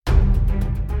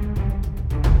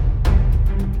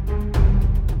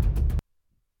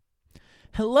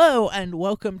Hello and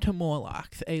welcome to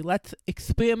Morlocks, a Let's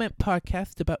Experiment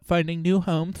podcast about finding new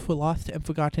homes for lost and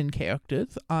forgotten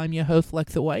characters. I'm your host,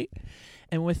 Lexa White,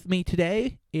 and with me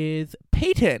today is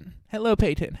Peyton. Hello,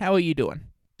 Peyton. How are you doing?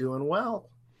 Doing well.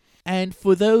 And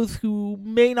for those who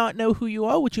may not know who you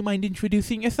are, would you mind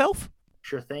introducing yourself?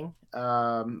 Sure thing.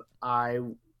 I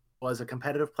was a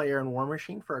competitive player in War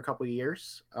Machine for a couple of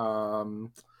years.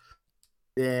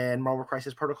 Then Marvel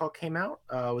Crisis Protocol came out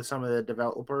with some of the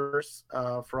developers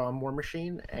from War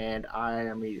Machine, and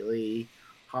I immediately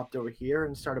hopped over here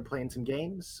and started playing some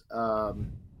games. I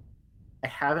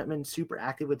haven't been super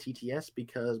active with TTS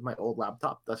because my old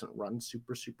laptop doesn't run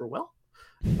super well.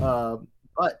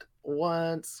 But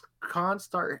once cons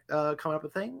start coming up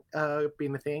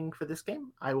being a thing for this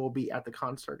game, I will be at the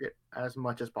con circuit as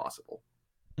much as possible.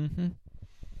 Mm-hmm.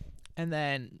 And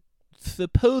then,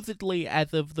 supposedly,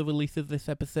 as of the release of this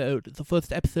episode, the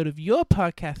first episode of your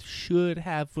podcast should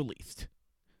have released.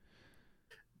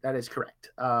 That is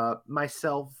correct.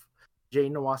 Myself, Jay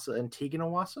Nawasa, and Tegan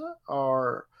Nawasa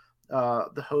are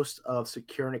the hosts of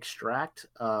Secure and Extract.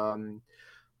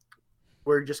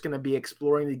 We're just going to be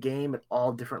exploring the game at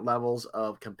all different levels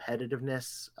of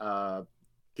competitiveness.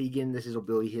 Tegan, this will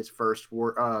be his first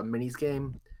minis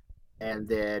game. And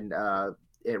then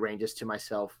it ranges to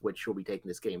myself, which will be taking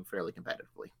this game fairly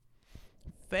competitively.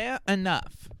 Fair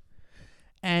enough.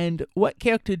 And what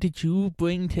character did you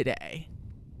bring today?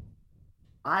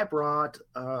 I brought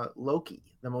Loki,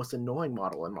 the most annoying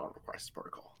model in Marvel Crisis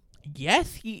Protocol.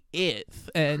 Yes, he is.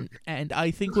 And I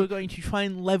think we're going to try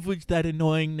and leverage that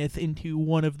annoyingness into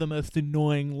one of the most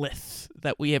annoying lists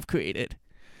that we have created.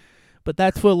 But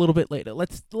that's for a little bit later.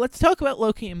 Let's talk about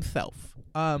Loki himself.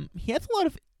 He has a lot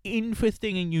of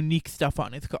interesting and unique stuff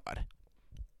on his card.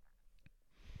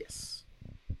 Yes.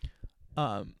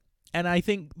 And I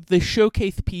think the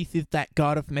showcase piece is that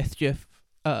God of Mischief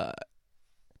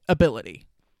ability,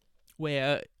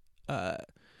 where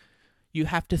you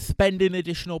have to spend an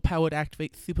additional power to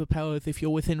activate superpowers if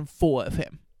you're within 4 of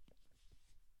him.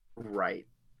 Right.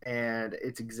 And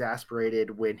it's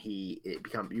exasperated when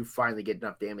you finally get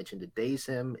enough damage and to daze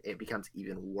him. It becomes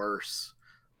even worse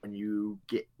when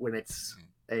it's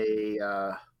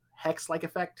a hex-like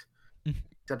effect,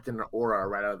 except in an aura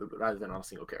rather than on a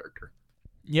single character.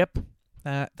 Yep,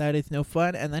 that is no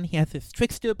fun. And then he has his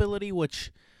Trickster ability,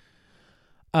 which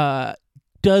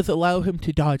does allow him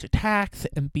to dodge attacks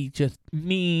and be just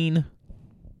mean.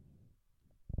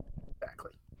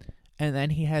 Exactly. And then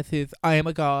he has his I Am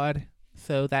a God,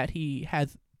 so that he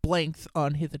has blanks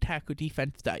on his attack or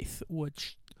defense dice,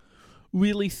 which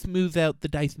really smooths out the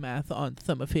dice math on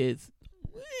some of his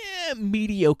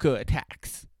mediocre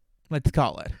attacks, let's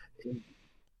call it.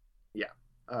 Yeah.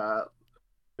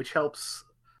 Which helps.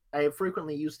 I have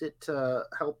frequently used it to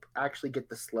help actually get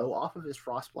the slow off of his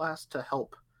Frost Blast to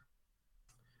help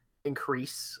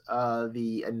increase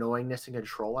the annoyingness and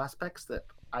control aspects that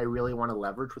I really want to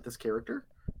leverage with this character.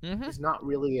 Mm-hmm. He's not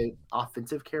really an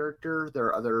offensive character. There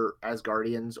are other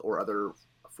Asgardians or other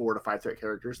 4 to 5 threat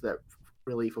characters that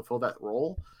really fulfill that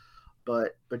role.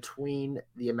 But between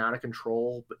the amount of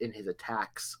control in his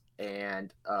attacks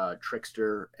and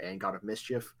Trickster and God of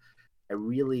Mischief, I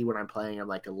really, when I'm playing, I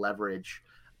like to leverage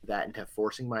that into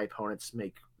forcing my opponents to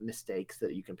make mistakes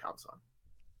that you can pounce on.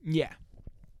 Yeah.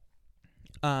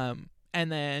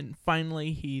 And then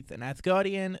finally he's an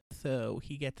Asgardian, so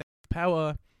he gets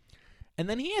power. And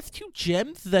then he has 2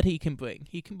 gems that he can bring.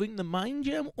 He can bring the Mind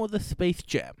Gem or the Space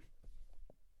Gem.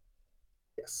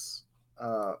 Yes.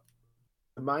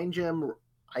 The Mind Gem,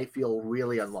 I feel,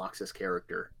 really unlocks this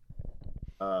character.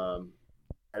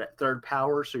 At 3rd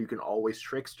power, so you can always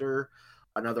Trickster.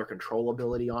 Another control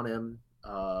ability on him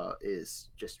is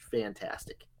just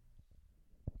fantastic.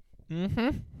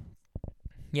 Mm-hmm.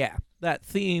 Yeah, that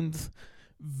seems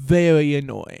very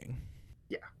annoying.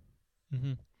 Yeah.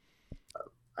 Mm-hmm.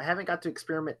 I haven't got to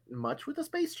experiment much with the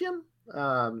Space Gem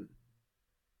on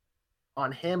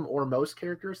him or most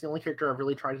characters. The only character I've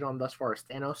really tried it on thus far is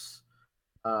Thanos.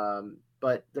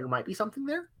 But there might be something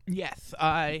there. Yes,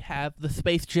 I have the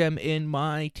Space Gem in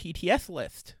my TTS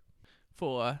list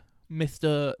for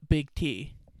Mr. Big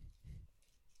T.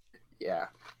 Yeah.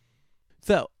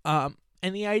 So, and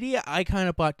the idea I kind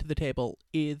of brought to the table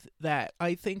is that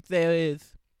I think there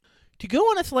is, to go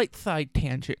on a slight side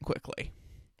tangent quickly,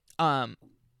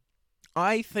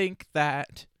 I think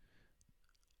that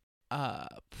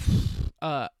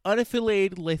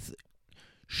unaffiliated lists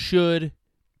should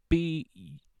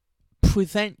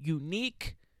present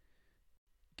unique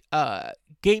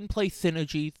gameplay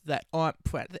synergies that aren't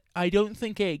present. I don't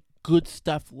think a good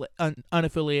stuff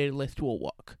unaffiliated list will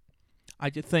work. I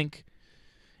just think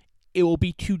it will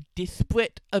be too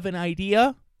disparate of an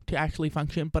idea to actually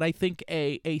function, but I think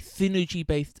a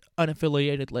synergy-based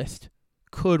unaffiliated list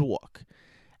could work.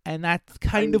 And that's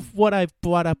kind of what I've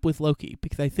brought up with Loki,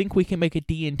 because I think we can make a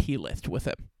D&T list with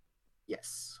him.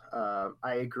 Yes,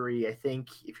 I agree. I think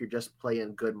if you're just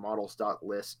playing good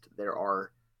models.list, there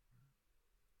are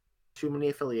too many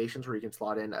affiliations where you can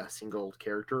slot in a single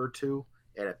character or two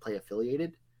and play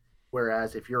affiliated.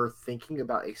 Whereas if you're thinking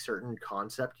about a certain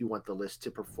concept you want the list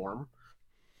to perform,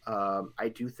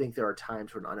 I do think there are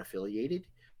times when unaffiliated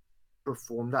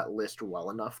perform that list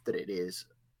well enough that it is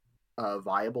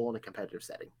viable in a competitive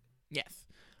setting. Yes.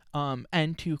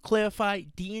 And to clarify,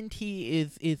 D&T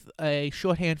is a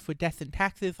shorthand for Death and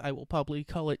Taxes. I will probably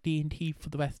call it D&T for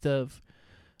the rest of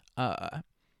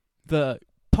the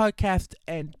podcast.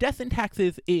 And Death and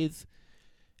Taxes is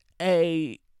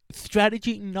a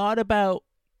strategy not about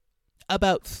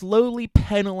slowly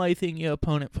penalizing your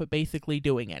opponent for basically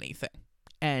doing anything.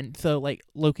 And so, like,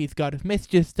 Loki's God of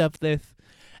Mischief does this.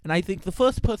 And I think the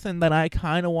first person that I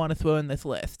kind of want to throw in this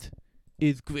list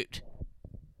is Groot.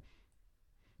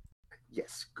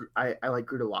 Yes, I like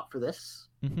Groot a lot for this.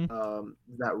 Mm-hmm.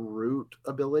 That root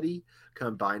ability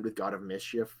combined with God of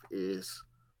Mischief is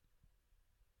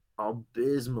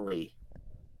abysmally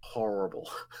horrible.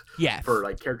 Yes. For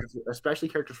like characters, especially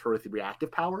characters with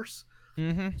reactive powers.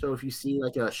 Mm-hmm. So if you see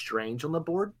like a Strange on the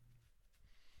board,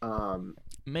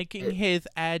 making his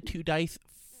add 2 dice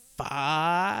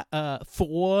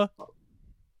 4.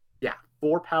 Yeah,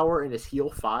 4 power and his heal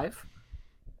 5.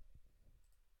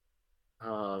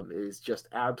 Is just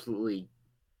absolutely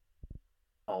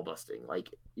all busting. Like,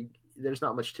 there's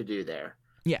not much to do there.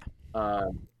 Yeah.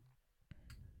 A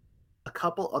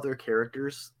couple other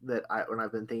characters that when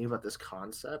I've been thinking about this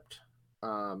concept,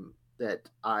 that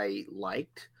I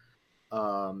liked,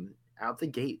 out the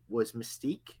gate was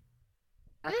Mystique.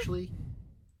 Actually.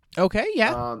 Okay.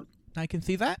 Yeah. I can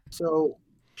see that. So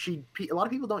a lot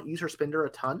of people don't use her spinner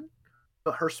a ton,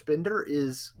 but her spinner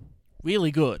is really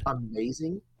good,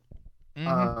 amazing.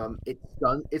 Mm-hmm.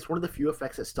 It's one of the few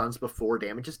effects that stuns before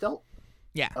damage is dealt.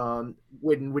 Yeah.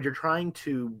 When you're trying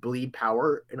to bleed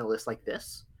power in a list like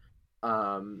this,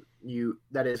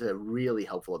 that is a really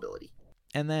helpful ability.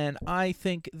 And then I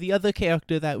think the other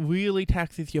character that really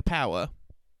taxes your power,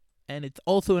 and it's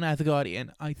also an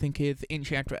Asgardian, I think is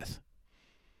Enchantress.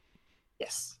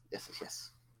 Yes.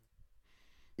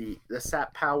 The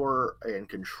sap power and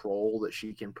control that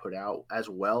she can put out, as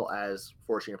well as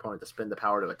forcing your opponent to spend the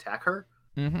power to attack her,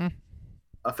 mm-hmm.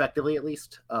 effectively at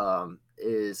least,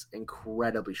 is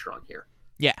incredibly strong here.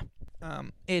 Yeah.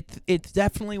 It's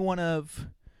definitely one of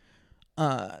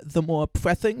the more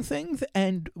pressing things,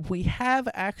 and we have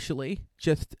actually,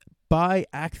 just by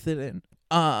accident,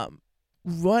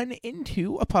 run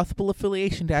into a possible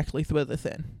affiliation to actually throw this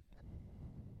in.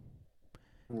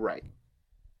 Right.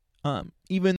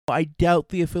 Even though I doubt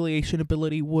the affiliation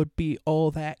ability would be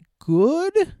all that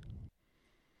good.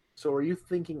 So are you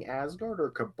thinking Asgard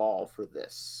or Cabal for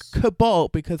this? Cabal,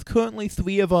 because currently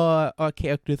 3 of our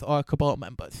characters are Cabal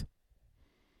members.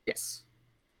 Yes.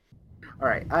 All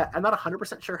right. I'm not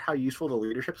 100% sure how useful the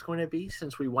leadership's going to be,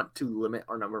 since we want to limit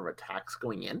our number of attacks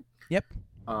going in. Yep.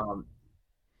 To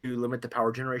limit the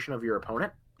power generation of your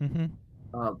opponent. Mm-hmm.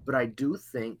 But I do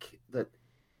think that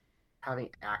having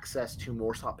access to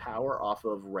more slot power off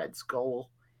of Red Skull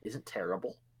isn't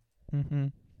terrible. Mm-hmm.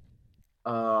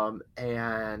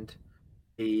 And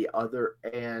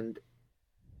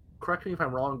correct me if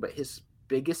I'm wrong, but his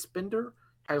biggest spender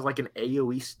has like an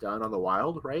AoE stun on the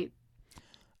wild, right?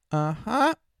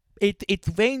 Uh-huh. It's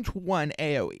range 1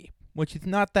 AoE, which is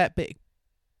not that big.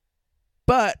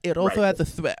 But it also has a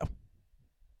throw.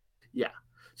 Yeah.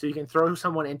 So you can throw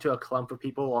someone into a clump of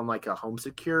people on like a home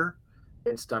secure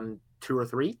and stun 2 or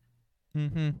 3.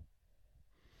 Mm-hmm.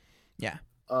 Yeah.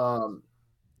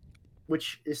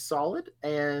 Which is solid,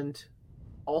 and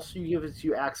also gives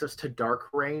you access to Dark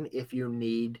Rain if you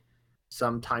need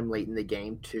sometime late in the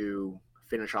game to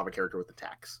finish off a character with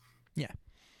attacks. Yeah.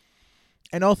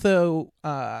 And also,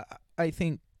 I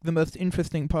think the most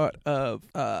interesting part of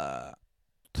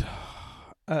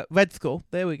Red Skull,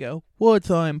 there we go,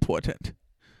 words are important,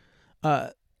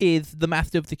 is the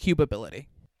Master of the Cube ability,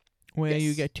 where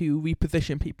you get to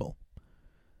reposition people.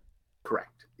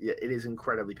 Correct. Yeah, it is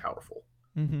incredibly powerful.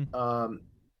 Mm-hmm.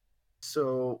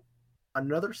 So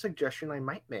another suggestion I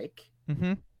might make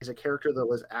is a character that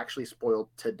was actually spoiled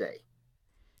today.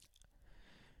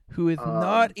 Who is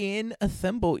not in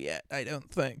Assemble yet, I don't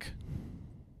think.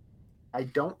 I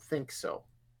don't think so.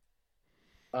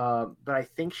 But I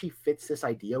think she fits this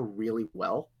idea really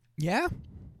well. Yeah?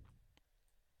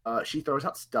 She throws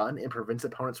out stun and prevents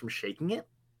opponents from shaking it.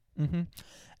 Mm-hmm.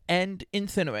 And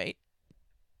Incinerate.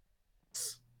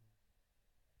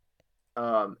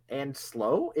 And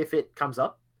slow if it comes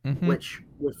up, Mm-hmm. which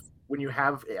when you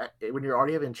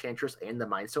already have Enchantress and the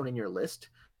Mind Stone in your list,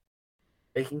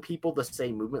 making people the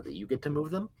same movement that you get to move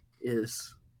them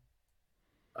is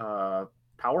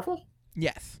powerful.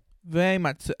 Yes, very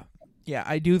much so. Yeah,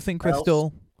 I do think Else,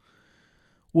 Crystal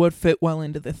would fit well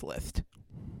into this list.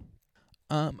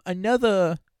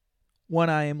 Another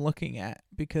one I am looking at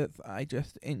because I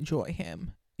just enjoy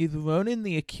him is Ronan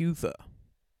the Accuser.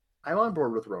 I'm on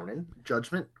board with Ronan.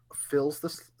 Judgment fills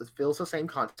the same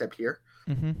concept here.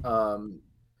 Mm-hmm.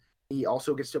 He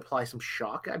also gets to apply some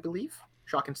shock, I believe,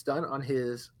 shock and stun on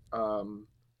his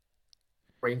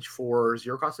range 4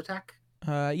 zero cost attack.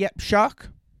 Yep, shock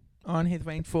on his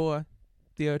range 4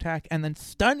 zero attack, and then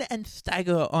stun and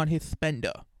stagger on his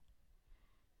spender.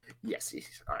 Yes,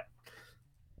 all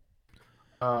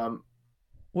right.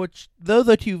 Which those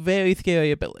are two very scary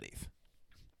abilities.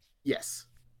 Yes,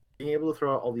 being able to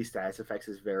throw out all these status effects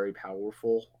is very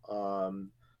powerful.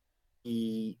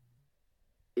 He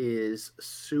is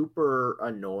super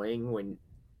annoying when,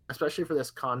 especially for this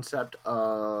concept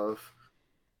of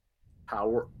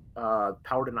power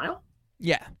denial.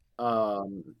 Yeah.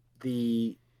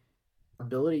 The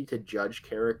ability to judge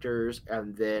characters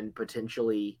and then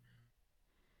potentially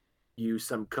use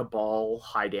some cabal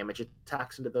high damage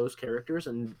attacks into those characters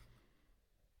and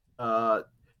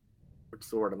what's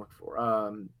the word I'm looking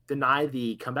for? Deny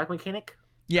the comeback mechanic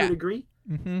to a degree.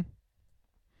 Mm-hmm.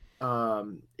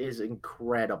 Is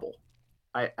incredible.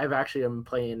 I've actually been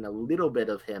playing a little bit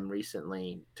of him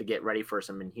recently to get ready for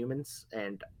some Inhumans,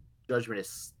 and Judgment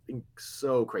is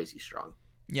so crazy strong.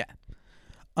 Yeah.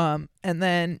 And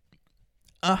then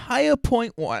a higher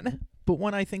point one, but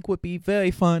one I think would be very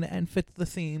fun and fits the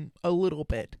theme a little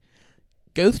bit.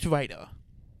 Ghost Rider.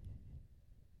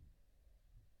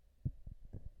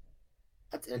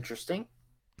 That's interesting.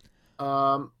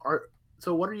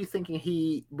 So what are you thinking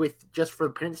he with just for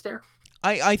Penance Stare?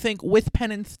 I think with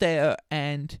Penance Stare,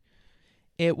 and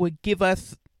it would give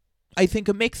us, I think,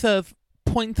 a mix of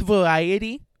point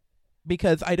variety,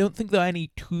 because I don't think there are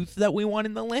any twos that we want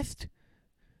in the list.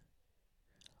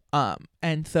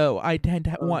 And so I tend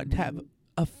to want to have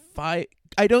a five.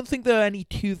 I don't think there are any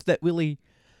twos that really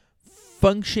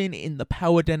function in the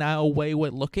power denial way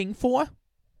we're looking for.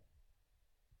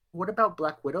 What about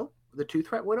Black Widow, the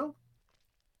 2-threat Widow?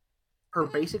 Her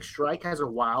basic strike has a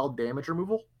wild damage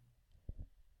removal.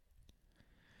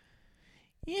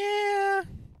 Yeah.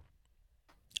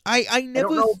 I never. I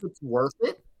don't know if it's worth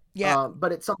it. Yeah.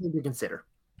 But it's something to consider.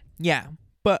 Yeah.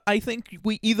 But I think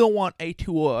we either want a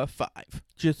 2 or a 5,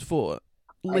 just for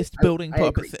list building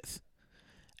purposes. Agree.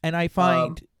 And I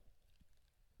find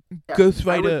Ghost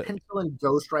Rider. I would pencil in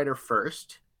Ghost Rider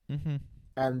first. Mm-hmm.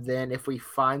 And then if we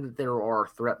find that there are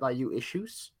threat value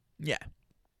issues,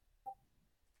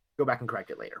 go back and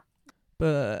correct it later.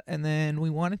 And then we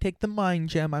want to take the Mind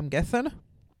Gem, I'm guessing?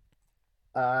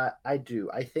 I do.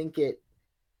 I think it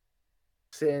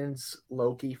sends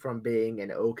Loki from being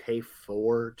an okay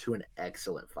 4 to an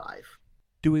excellent 5.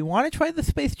 Do we want to try the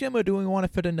Space Gem, or do we want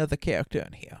to fit another character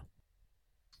in here?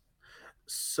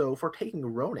 So if we're taking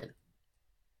Ronan,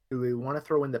 do we want to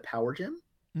throw in the Power Gem?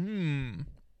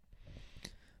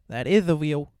 That is a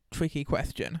real tricky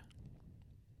question.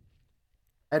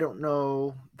 I don't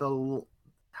know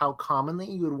how commonly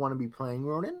you would want to be playing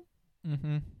Ronan.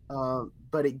 Mm-hmm.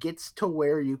 But it gets to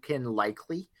where you can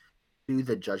likely do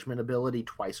the Judgment ability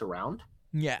twice around.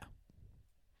 Yeah.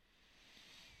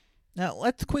 Now,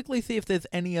 let's quickly see if there's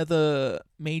any other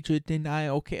major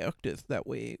denial characters that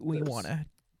we want to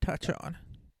touch on.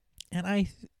 And I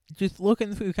just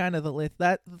looking through kind of the list,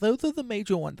 those are the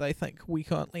major ones I think we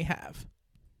currently have.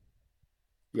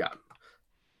 Yeah.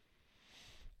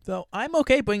 So I'm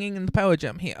okay bringing in the Power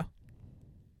Gem here.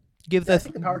 I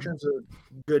think the Power Gem's a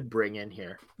good bring in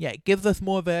here. Yeah, it gives us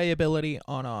more variability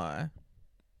on our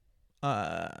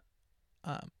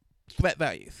threat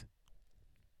values.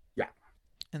 Yeah.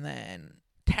 And then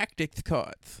tactics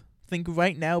cards. I think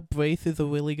right now Brace is a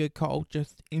really good call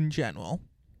just in general.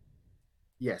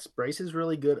 Yes, Brace is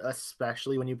really good,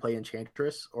 especially when you play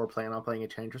Enchantress or plan on playing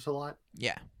Enchantress a lot.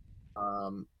 Yeah.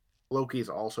 Loki is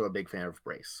also a big fan of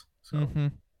Brace. So I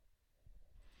think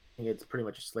it's pretty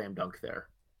much a slam dunk there.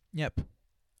 Yep.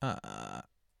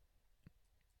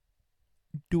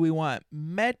 Do we want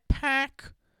med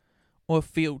pack or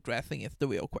field dressing is the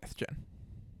real question.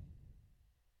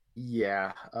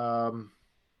 Yeah. I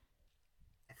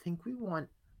think we want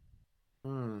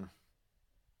I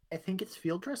think it's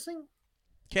field dressing.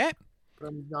 Okay. But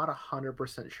I'm not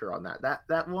 100% sure on that.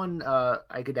 That one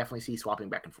I could definitely see swapping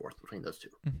back and forth between those two.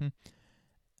 Mm-hmm.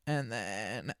 And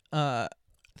then,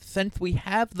 since we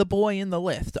have the boy in the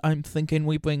list, I'm thinking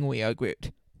we bring We Are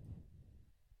Groot.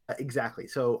 Exactly.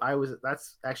 So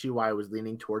that's actually why I was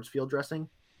leaning towards field dressing.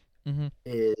 Mm-hmm.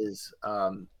 Is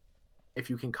if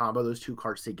you can combo those two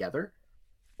cards together,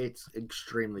 it's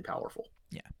extremely powerful.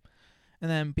 Yeah.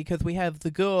 And then because we have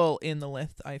the girl in the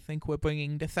list, I think we're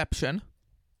bringing Deception.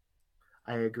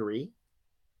 I agree.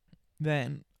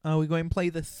 Then are we going to play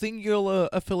the singular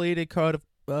affiliated card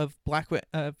of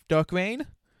Dark Rain?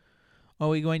 Or are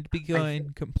we going to be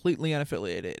going completely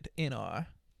unaffiliated in our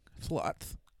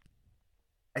slots?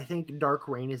 I think Dark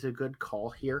Rain is a good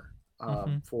call here.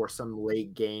 For some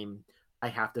late game, I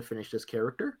have to finish this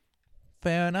character.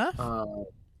 Fair enough.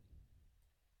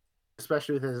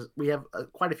 Especially with we have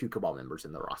quite a few Cabal members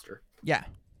in the roster. Yeah,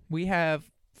 we have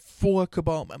 4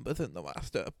 Cabal members in the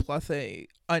roster, plus a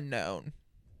unknown,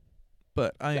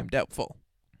 but I am doubtful.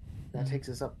 That takes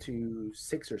us up to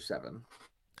 6 or 7.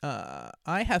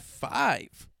 I have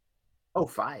 5. Oh,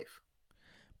 5.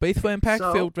 Base for Impact,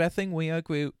 Field Dressing, We Are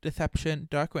Groot, Deception,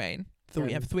 Dark Rain. So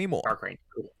we have 3 more. Dark Rain,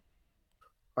 cool.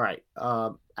 All right.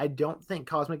 I don't think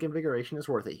Cosmic Invigoration is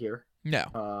worth it here.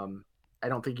 No. I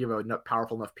don't think you have a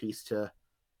powerful enough piece to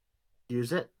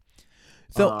use it.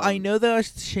 So I know there are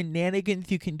shenanigans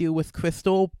you can do with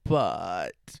Crystal,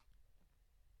 but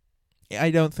I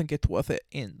don't think it's worth it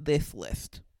in this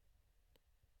list.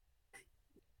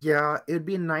 Yeah, it would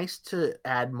be nice to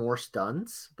add more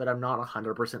stuns, but I'm not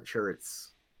 100% sure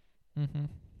it's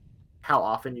how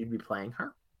often you'd be playing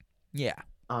her. Yeah.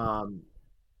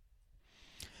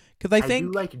 Because I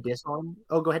think do like Disarm.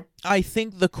 Oh, go ahead. I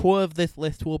think the core of this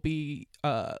list will be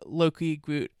Loki,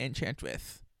 Groot,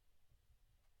 Enchantress.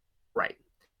 Right.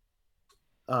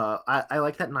 I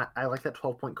like that. I like that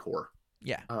 12-point core.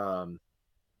 Yeah.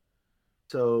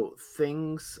 So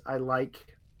things I like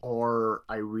are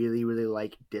I really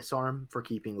like Disarm for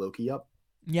keeping Loki up.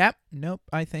 Yep. Nope.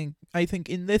 I think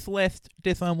in this list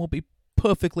Disarm will be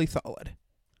perfectly solid.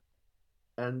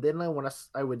 And then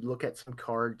I would look at some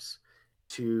cards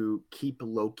to keep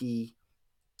Loki's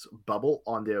bubble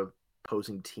on the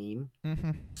opposing team.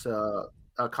 So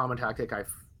a common tactic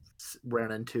I've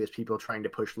ran into is people trying to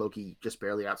push Loki just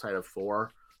barely outside of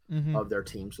 4 of their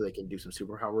team so they can do some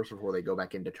superpowers before they go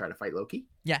back in to try to fight Loki.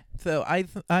 Yeah, so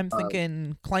I'm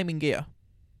thinking climbing gear.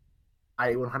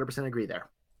 I 100% agree there.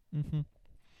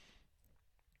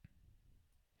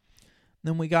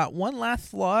 Then we got one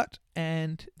last slot,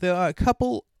 and there are a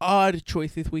couple odd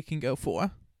choices we can go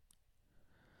for.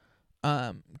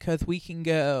 Because we can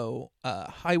go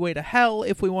Highway to Hell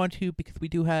if we want to, because we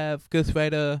do have Ghost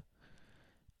Rider.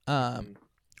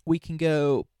 We can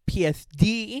go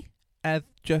PSD as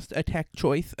just a tech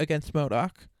choice against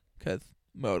MODOK, because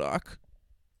MODOK.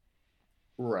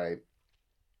 Right.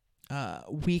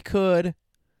 We could,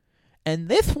 and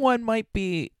this one might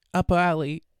be up our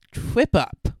alley, Trip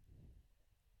Up.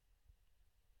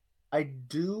 I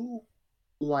do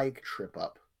like Trip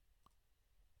Up.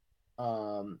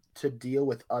 To deal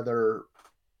with other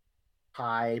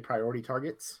high priority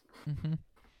targets.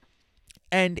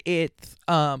 And it's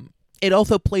it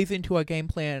also plays into our game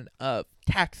plan of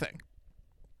taxing.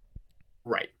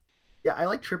 Right. Yeah, I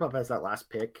like Trip Up as that last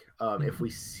pick. If we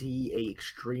see a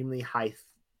extremely high,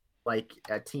 like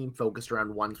a team focused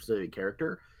around one specific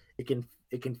character, it can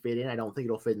fit in. I don't think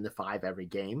it'll fit in the 5 every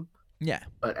game. Yeah.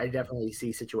 But I definitely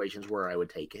see situations where I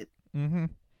would take it.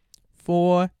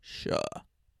 For sure.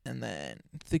 And then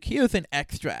the Cures and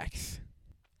Extracts.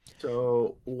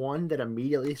 So one that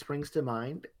immediately springs to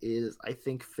mind is I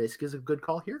think Fisk is a good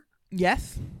call here.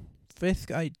 Yes. Fisk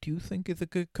I do think is a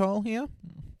good call here.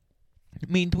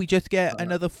 It means we just get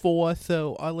another 4,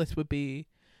 so our list would be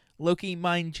Loki,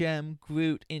 Mind Gem,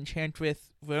 Groot,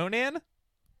 Enchantress, Ronan.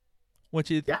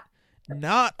 Which is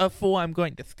not a 4 I'm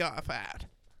going to scoff at.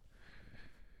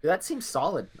 That seems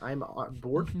solid. I'm on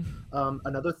board.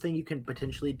 Another thing you can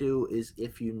potentially do is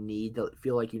if you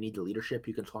feel like you need the leadership,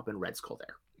 you can swap in Red Skull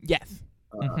there. Yes.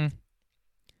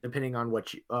 Depending on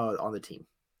what you on the team.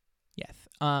 Yes.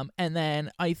 And then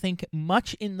I think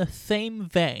much in the same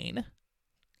vein,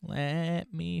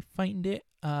 let me find it.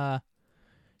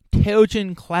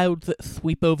 Terrigen Clouds that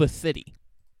sweep over city.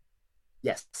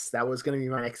 Yes, that was going to be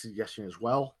my next suggestion as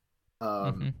well.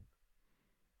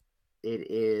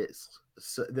 It is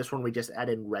this one we just add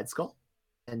in Red Skull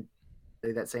and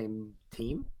that same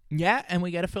team. Yeah, and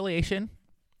we get affiliation.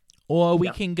 Or we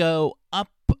can go up,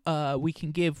 we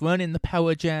can give Ronan the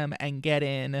power gem and get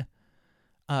in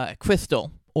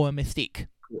Crystal or Mystique.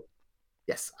 Cool.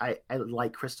 Yes, I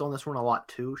like Crystal in this one a lot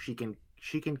too. She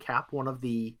can cap one of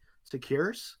the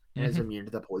secures and is immune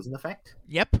to the poison effect.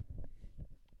 Yep.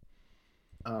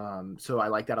 So I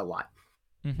like that a lot.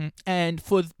 And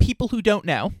for people who don't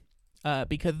know,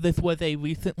 because this was a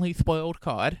recently spoiled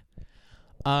card,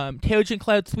 Terrigen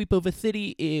Cloud Sweep Over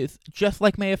City is just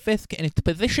like Mayor Fisk in its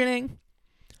positioning.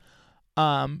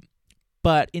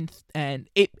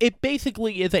 It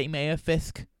basically is a Mayor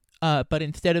Fisk, but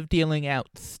instead of dealing out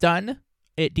stun,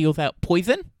 it deals out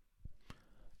poison.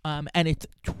 And it's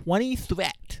 20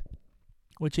 threat,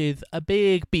 which is a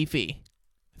big, beefy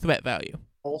threat value.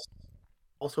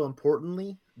 Also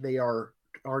importantly, they are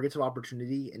targets of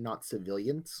opportunity and not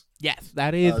civilians. Yes,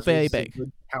 that is very big.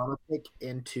 Good counterpick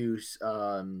into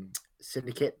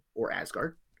Syndicate or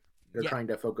Asgard. They're trying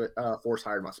to force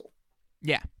higher muscle.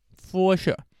 Yeah, for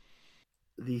sure.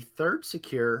 The third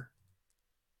secure,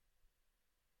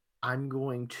 I'm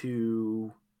going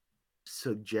to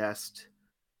suggest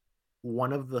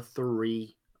one of the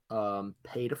three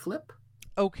pay to flip.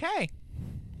 Okay.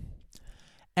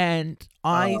 And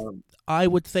I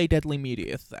would say Deadly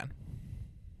Meteors then.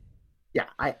 Yeah,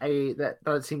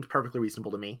 that seems perfectly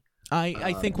reasonable to me.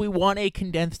 I think we want a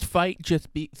condensed fight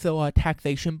so our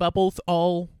taxation bubbles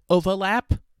all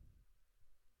overlap.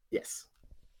 Yes.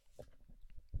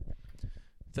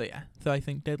 So I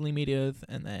think Deadly Meteors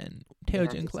and then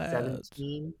Terrigen Clouds.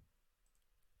 17,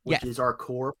 which is our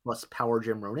core plus Power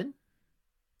Gem Ronin.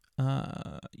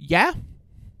 Yeah.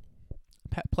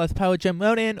 Plus Power Gem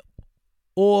Ronin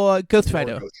or Ghost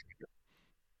Rider.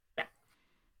 Yeah.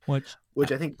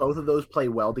 Which I think both of those play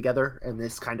well together in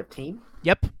this kind of team.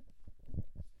 Yep.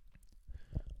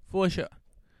 For sure.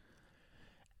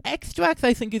 Extracts,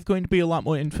 I think, is going to be a lot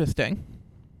more interesting.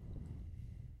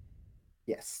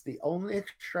 Yes. The only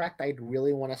extract I'd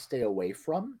really want to stay away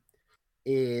from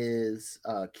is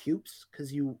cubes,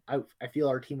 because I feel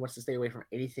our team wants to stay away from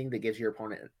anything that gives your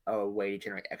opponent a way to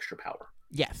generate extra power.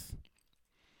 Yes.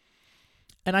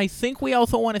 And I think we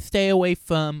also want to stay away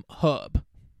from Herb.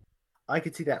 I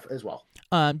could see that as well.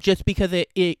 Just because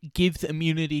it gives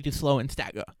immunity to slow and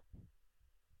stagger.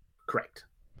 Correct.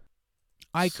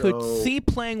 I could see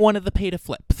playing one of the pay to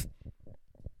flips.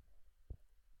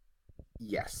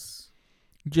 Yes.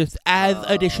 Just as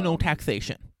additional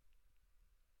taxation.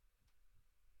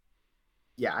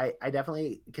 Yeah, I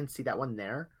definitely can see that one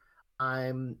there.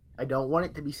 I don't want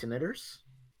it to be Senators.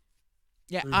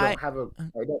 Yeah, I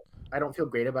don't feel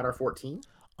great about our 14.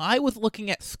 I was looking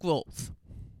at Scrolls.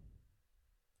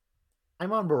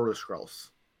 I'm on board with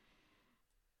Scrolls.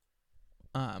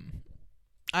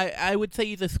 I would say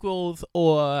either Scrolls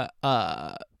or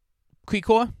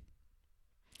Krikor.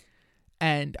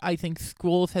 And I think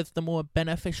Scrolls has the more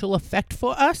beneficial effect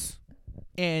for us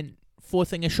in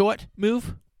forcing a short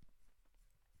move.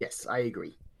 Yes, I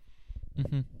agree.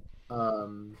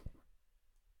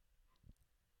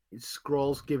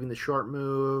 Scrolls giving the short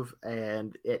move,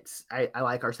 and I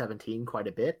like our 17 quite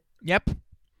a bit. Yep.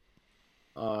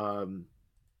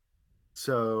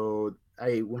 So I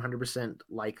 100%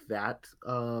 like that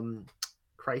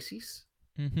Crises.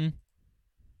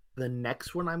 The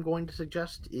next one I'm going to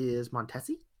suggest is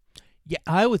Montesi. Yeah,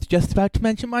 I was just about to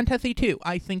mention Montesi too.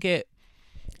 I think it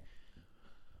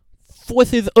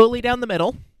forces early down the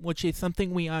middle, which is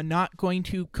something we are not going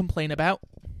to complain about.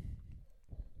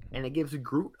 And it gives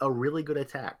Groot a really good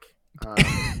attack.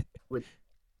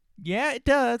 Yeah, it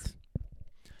does.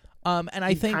 And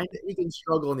I think he can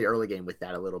struggle in the early game with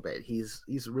that a little bit. He's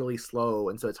really slow,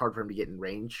 and so it's hard for him to get in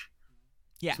range.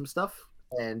 Yeah, some stuff,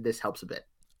 and this helps a bit.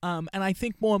 And I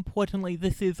think more importantly,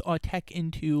 this is our tech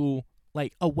into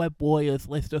like a Web Warriors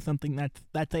list or something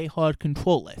that's a hard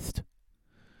control list.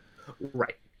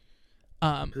 Right.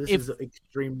 This is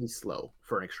extremely slow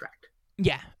for an extract.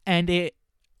 Yeah, and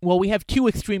we have two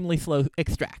extremely slow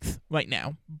extracts right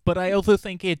now, but I also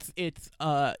think it's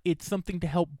something to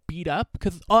help beat up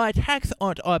because our attacks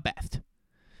aren't our best.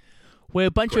 We're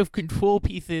a bunch of control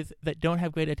pieces that don't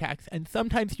have great attacks, and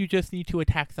sometimes you just need to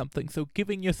attack something. So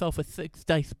giving yourself a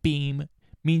 6-dice beam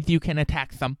means you can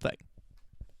attack something.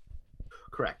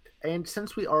 Correct. And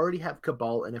since we already have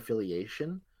Cabal in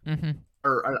affiliation,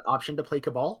 or an option to play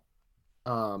Cabal,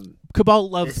 Cabal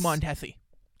loves Montesi.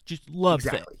 Just loves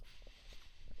it.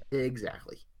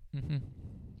 Exactly.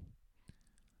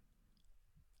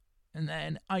 And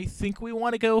then I think we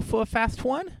want to go for a fast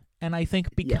one. And I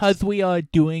think because we are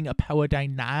doing a power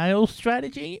denial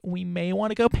strategy, we may want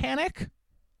to go Panic.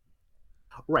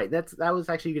 Right. That was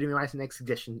actually going to be my next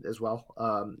suggestion as well.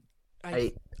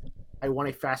 I want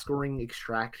a fast scoring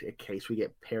extract in case we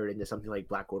get paired into something like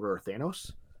Black Order or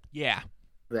Thanos. Yeah.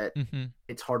 That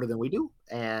it's harder than we do,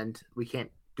 and we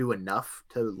can't do enough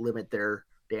to limit their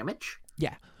damage.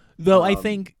 Yeah. Though I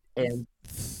think...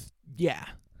 Yeah.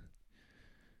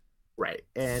 Right.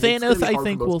 And Thanos, I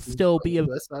think, will still be a...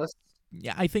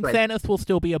 Yeah, I think Thanos will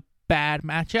still be a bad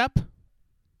matchup.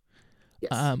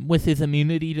 Yes. With his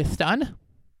immunity to stun.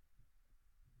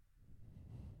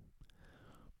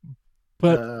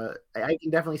 But I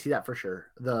can definitely see that for sure.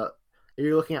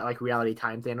 You're looking at like reality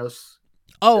time Thanos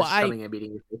just I coming and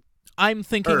beating you. I'm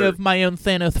thinking of my own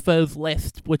Thanos foes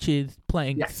list, which is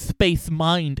playing Space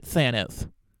Mind Thanos.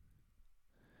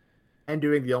 And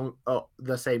doing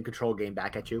the same control game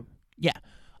back at you. Yeah.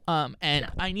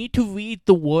 I need to read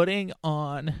the wording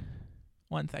on...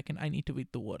 1 second, I need to read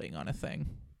the wording on a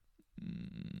thing.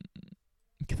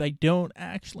 Because I don't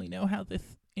actually know how this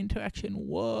interaction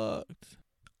works.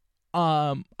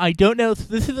 I don't know. So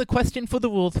this is a question for the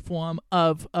rules form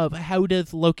of how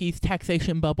does Loki's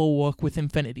taxation bubble work with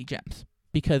Infinity Gems?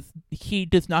 Because he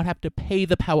does not have to pay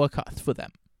the power cost for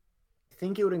them. I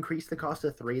think it would increase the cost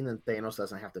to 3, and then Thanos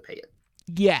doesn't have to pay it.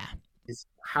 Yeah. Is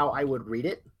how I would read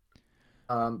it.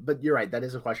 But you're right. That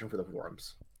is a question for the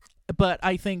forums. But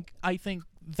I think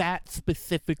that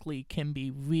specifically can be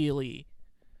really,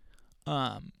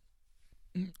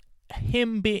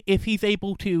 if he's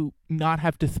able to not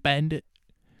have to spend,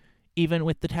 even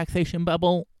with the taxation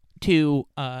bubble, to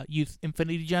use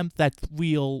Infinity Gems, that's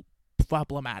real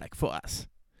problematic for us.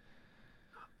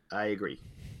 I agree.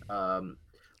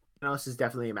 Thanos is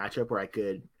definitely a matchup where I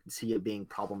could see it being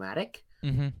problematic.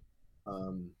 Mm-hmm.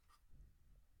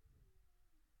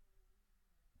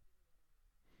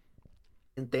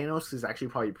 And Thanos is actually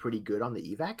probably pretty good on the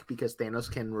evac because Thanos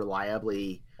can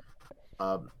reliably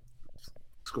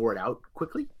score it out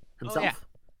quickly himself. Oh,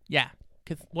 yeah.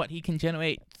 Because he can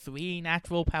generate 3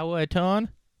 natural power a turn?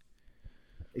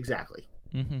 Exactly.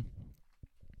 Mm-hmm.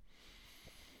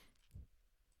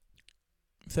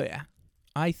 So, yeah.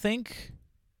 I think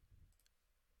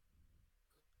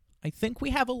we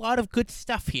have a lot of good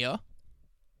stuff here.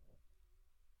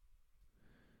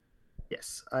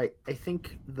 Yes, I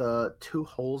think the 2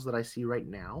 holes that I see right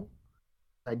now,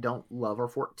 I don't love are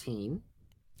 14.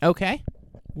 Okay.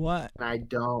 What? And I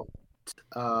don't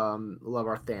love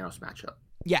our Thanos matchup.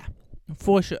 Yeah,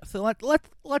 for sure. So let's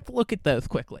look at those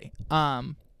quickly.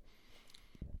 Because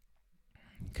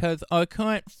our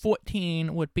current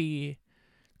 14 would be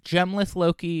Gemless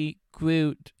Loki,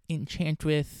 Groot,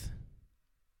 Enchantress,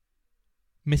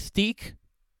 Mystique,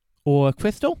 or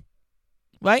Crystal,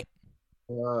 right?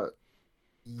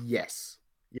 Yes.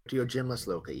 You have to go Gemless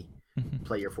Loki. Mm-hmm.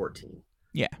 Play your 14.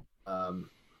 Yeah.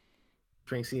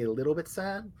 Makes me a little bit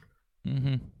sad.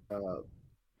 Mm-hmm.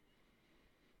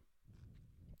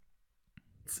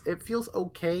 It feels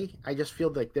okay. I just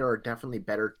feel like there are definitely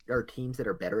better teams that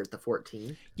are better at the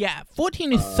 14. Yeah,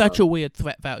 14 is such a weird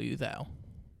threat value, though.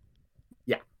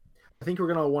 Yeah. I think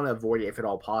we're going to want to avoid it if at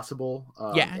all possible.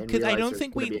 Because I don't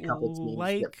think we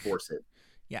like... that force it.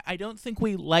 Yeah, I don't think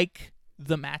we like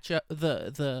the matchup,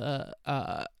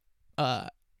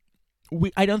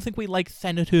 I don't think we like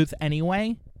Senators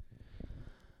anyway.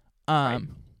 Right.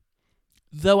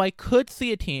 Though I could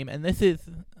see a team, and this is...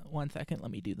 1 second, let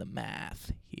me do the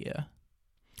math here.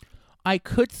 I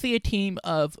could see a team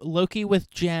of Loki with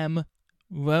Gem,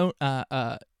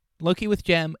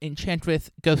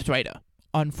 Enchantress, Ghost Rider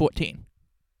on 14.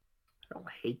 I don't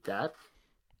hate that.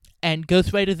 And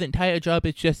Ghost Rider's entire job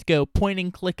is just go point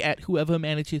and click at whoever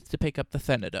manages to pick up the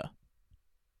Senator.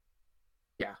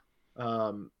 Yeah.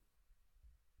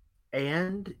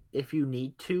 And if you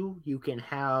need to, you can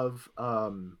have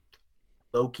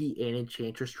Loki and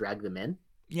Enchantress drag them in.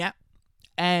 Yeah.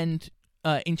 And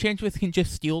Enchantress can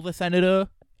just steal the Senator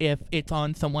if it's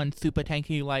on someone super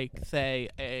tanky like, say,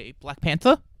 a Black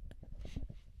Panther.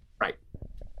 Right.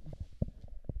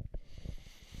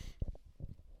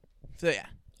 So, yeah.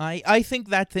 I think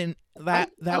that's in... I like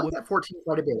that 14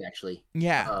 quite a bit, actually.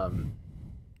 Yeah.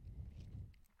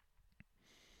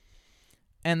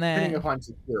 And then... Depending upon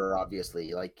secure,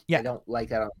 obviously. I don't like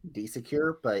that on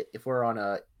D-secure, but if we're on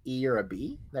a E or a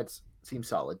B, that seems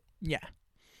solid. Yeah.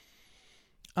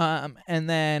 And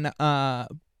then our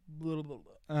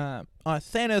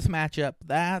Thanos matchup,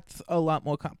 that's a lot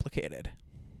more complicated.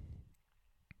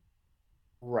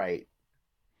 Right.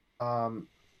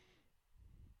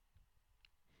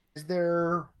 Is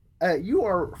there... you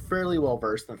are fairly well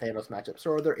versed in Thanos matchup,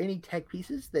 so are there any tech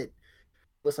pieces that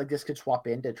looks like this could swap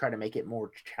in to try to make it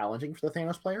more challenging for the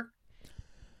Thanos player?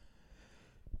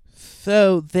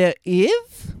 So there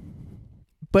is...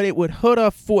 but it would hurt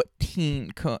our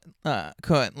 14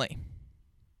 currently.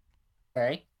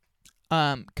 Okay.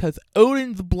 Because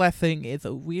Odin's Blessing is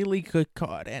a really good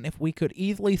card, and if we could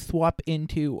easily swap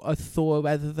into a Thor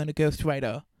rather than a Ghost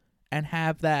Rider, and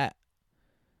have that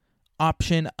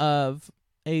option of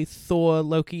a Thor,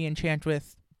 Loki,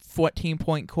 Enchantress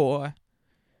 14-point core,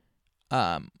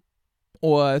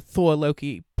 or Thor,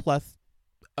 Loki plus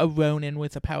a Ronin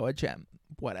with a power gem,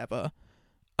 whatever,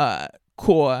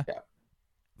 core Yeah.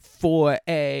 for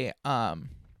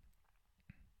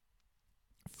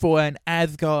an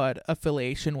Asgard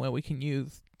affiliation where we can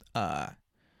use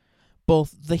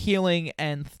both the healing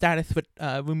and status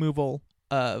removal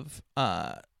of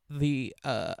the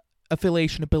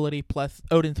affiliation ability plus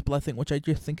Odin's Blessing, which I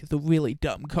just think is a really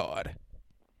dumb card.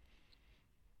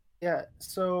 Yeah.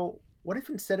 So what if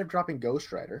instead of dropping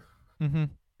Ghost Rider, Mm-hmm.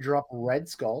 drop Red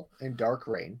Skull and Dark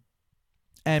Rain,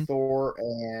 And Thor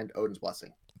and Odin's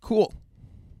Blessing? cool.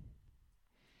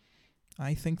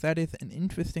 I think that is an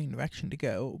interesting direction to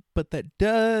go, but that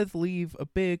does leave a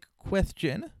big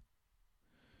question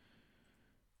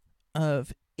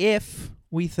of if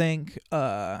we think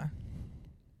 1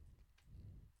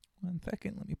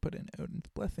 second, let me put in Odin's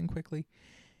Blessing quickly.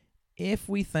 If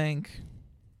we think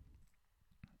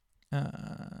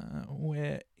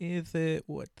where is it?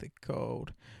 What's it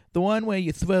called? The one where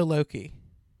you throw Loki.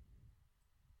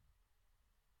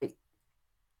 I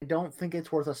don't think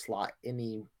it's worth a slot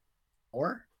anymore.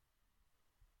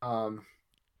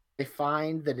 I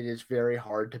find that it is very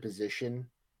hard to position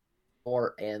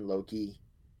Thor and Loki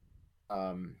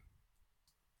in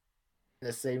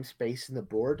the same space in the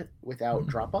board without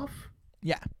drop off.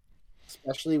 Yeah.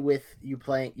 Especially with you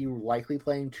likely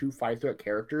playing 2 5-threat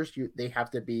characters, they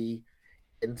have to be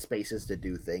in spaces to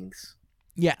do things.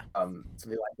 Yeah. So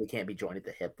they likely can't be joined at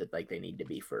the hip that like they need to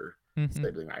be for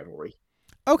sibling rivalry.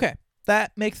 Okay,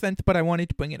 that makes sense, but I wanted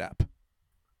to bring it up.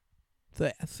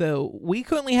 So we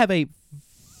currently have a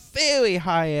very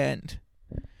high end.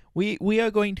 We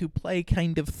are going to play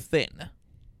kind of thin,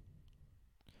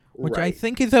 which I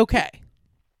think is okay.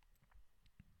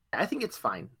 I think it's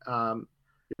fine.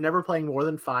 You're never playing more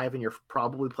than 5, and you're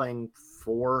probably playing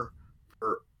 4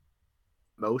 for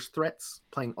most threats.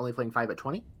 Only playing 5 at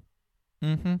 20.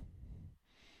 Mm-hmm.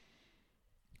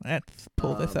 Let's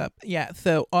pull this up. Yeah.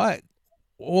 So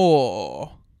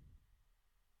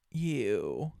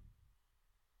you.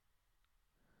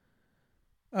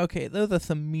 Okay, those are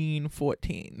some mean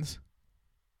 14s.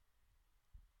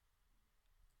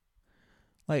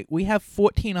 Like, we have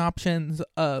 14 options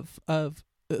of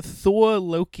Thor,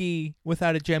 Loki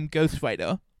without a gem, Ghost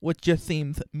Rider, which just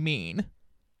seems mean.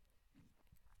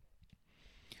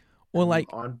 Or like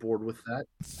on board with that.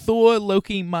 Thor,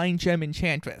 Loki, Mind Gem,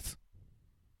 Enchantress.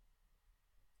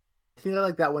 I think I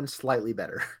like that one slightly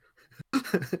better.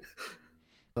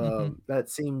 That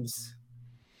seems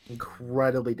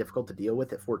incredibly difficult to deal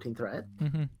with at 14 threat.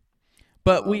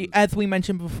 But as we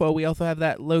mentioned before, we also have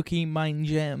that Loki, Mind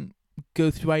Gem,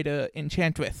 Ghost Rider,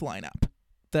 Enchantress lineup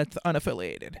that's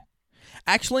unaffiliated.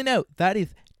 Actually, no, that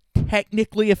is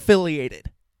technically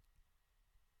affiliated.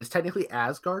 It's technically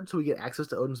Asgard, so we get access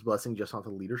to Odin's Blessing just off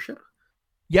the leadership.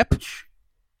 Yep. Which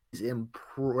is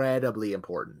incredibly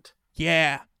important.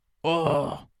 Yeah.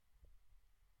 Oh.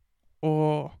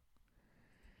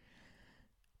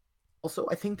 Also,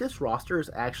 I think this roster is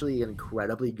actually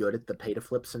incredibly good at the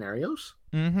pay-to-flip scenarios.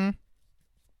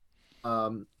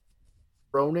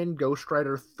 Ronin, Ghost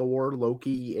Rider, Thor,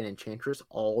 Loki, and Enchantress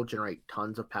all generate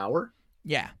tons of power.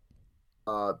 Yeah.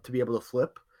 To be able to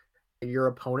flip. And your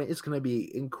opponent is going to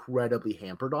be incredibly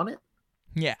hampered on it.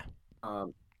 Yeah.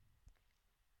 So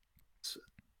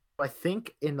I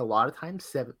think in a lot of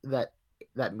times that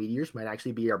Meteors might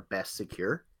actually be our best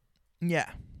secure.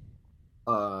 Yeah.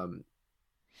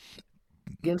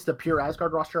 Against the pure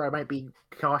Asgard roster, I might be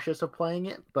cautious of playing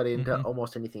it, but into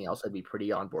almost anything else, I'd be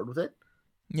pretty on board with it.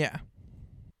 Yeah.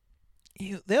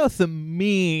 There are some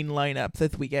mean lineups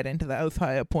as we get into those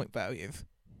higher point values.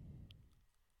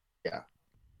 Yeah.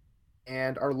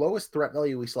 And our lowest threat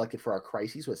value we selected for our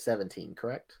crises was 17,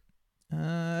 correct?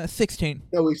 16.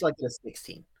 No, we selected a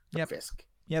 16. Yep. Fisk.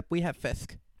 Yep, we have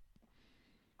Fisk.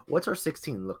 What's our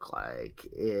 16 look like?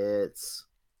 It's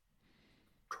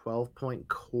 12-point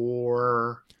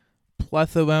core.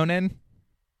 Plus a Ronin.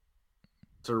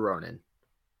 It's a Ronin.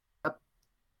 Yep.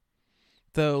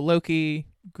 So Loki,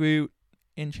 Groot,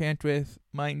 Enchantress,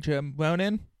 Mind Gem,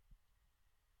 Ronin.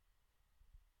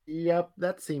 Yep,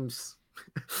 that seems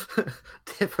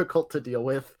difficult to deal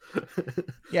with.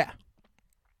 Yeah.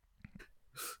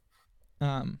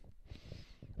 And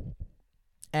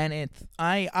it's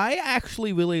I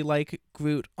actually really like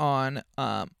Groot on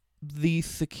these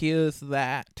secures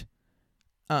that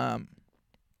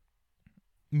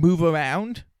move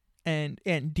around and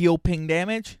deal ping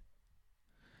damage.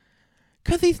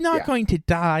 Because he's not going to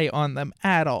die on them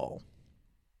at all.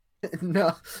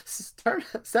 No, 7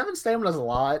 stamina is a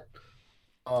lot.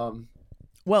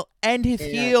 Well, and his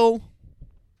heal.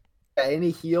 Yeah, and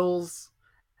he heals,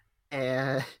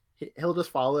 and he'll just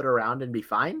follow it around and be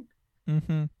fine.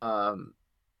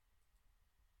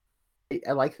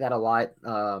 I like that a lot.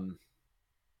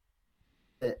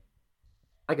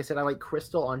 Like I said, I like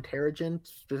Crystal on Terrigen,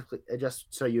 specifically just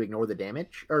so you ignore the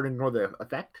damage or ignore the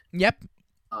effect. Yep.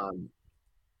 Um,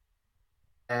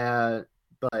 uh,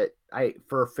 but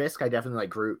for Fisk, I definitely like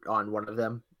Groot on one of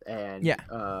them, and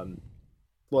Yeah.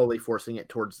 slowly forcing it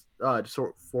towards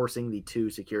forcing the two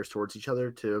secures towards each other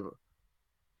to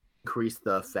increase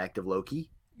the effect of Loki.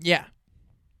 Yeah.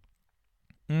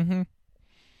 Mm-hmm.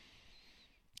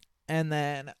 And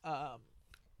then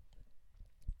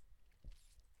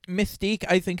Mystique,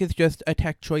 I think, is just a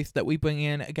tech choice that we bring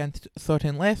in against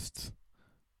certain lists.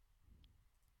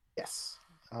 Yes.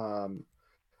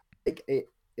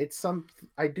 It's some.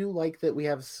 I do like that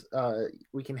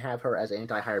we can have her as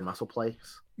anti-higher muscle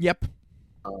plays. Yep.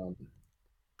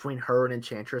 Between her and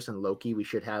Enchantress and Loki, we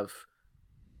should have.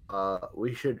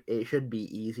 It should be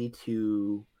easy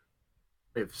to,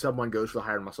 if someone goes for the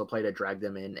higher muscle play, to drag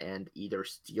them in and either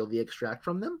steal the extract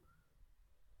from them,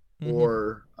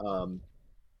 or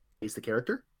face the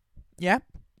character. Yep.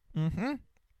 Mm-hmm.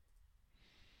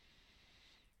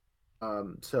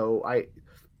 So I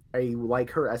like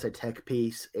her as a tech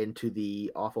piece into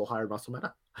the awful higher muscle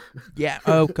meta. Yeah.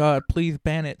 Oh God, please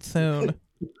ban it soon.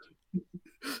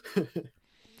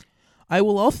 I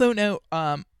will also note,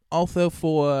 also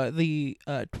for the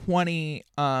 20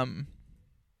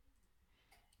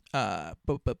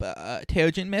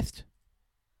 Terrigen Mist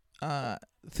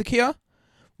secure,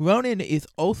 Ronin is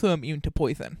also immune to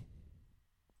poison.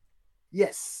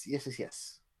 Yes. You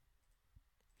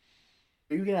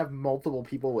can have multiple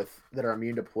people that are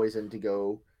immune to poison to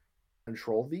go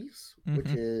control these, which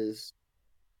is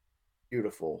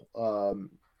beautiful. I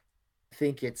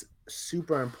think it's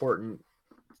super important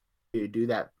to do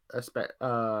that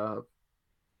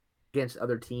against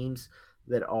other teams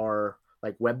that are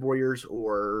like Web Warriors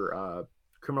or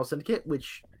Criminal Syndicate,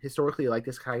 which historically like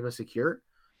this kind of secure.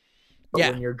 But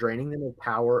when you're draining them of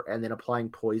power and then applying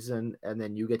poison, and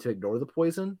then you get to ignore the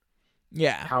poison,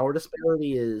 power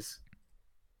disparity is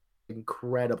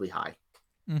incredibly high.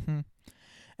 And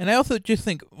I also just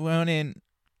think Ronin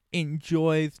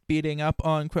enjoys beating up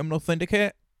on Criminal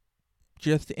Syndicate,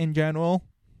 just in general.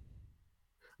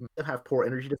 They have poor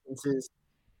energy defenses,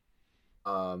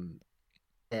 and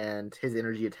his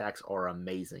energy attacks are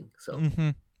amazing. So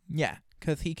yeah,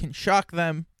 because he can shock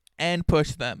them and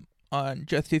push them on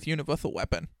just his universal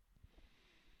weapon.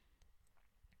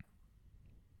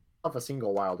 Off a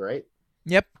single wild, right?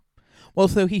 Yep. Well,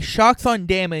 so he shocks on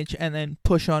damage and then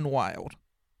push on wild.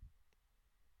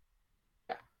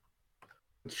 Yeah.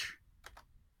 Which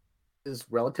is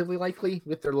relatively likely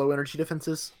with their low energy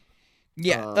defenses.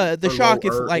 Yeah, the shock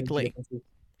is likely.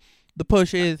 The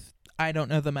push is, I don't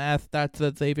know the math. That's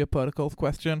a Xavier Protocols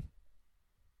question.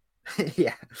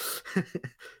 Yeah.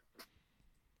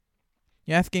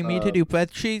 You asking me to do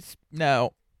Prpreece?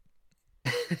 No.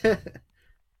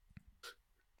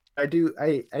 I do.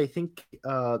 I think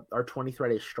our 20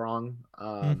 threat is strong.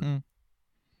 I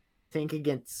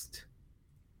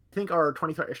think our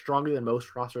 20 threat is stronger than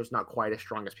most rosters, not quite as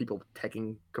strong as people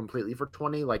teching completely for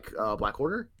 20, like Black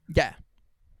Order. Yeah.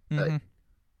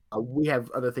 We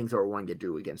have other things that we want to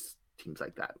do against teams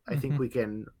like that. I think we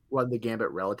can run the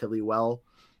gambit relatively well.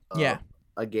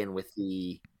 Again, with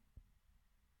the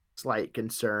slight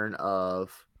concern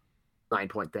of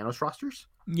 9-point Thanos rosters.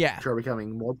 Yeah. Which are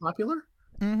becoming more popular.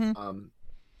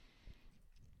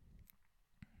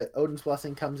 Odin's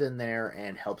Blessing comes in there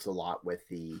and helps a lot with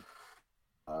the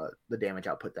damage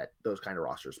output that those kind of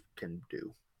rosters can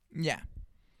do. Yeah.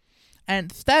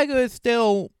 And Stagger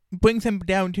still brings him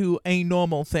down to a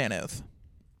normal Thanos.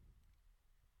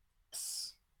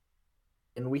 Yes.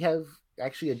 And we have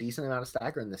actually a decent amount of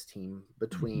Stagger in this team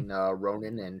between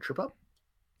Ronin and Trip Up.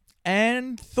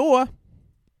 And Thor.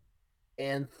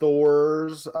 And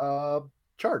Thor's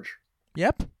Charge.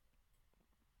 Yep.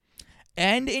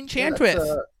 And Enchantress.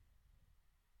 Yeah,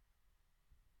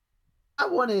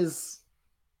 that one is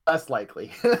less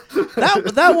likely.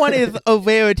 that one is a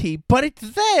rarity, but it's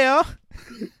there.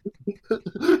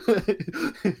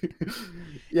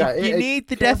 Yeah, you need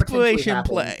the desperation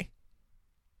play.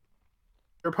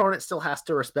 Your opponent still has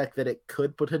to respect that it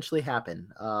could potentially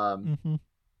happen.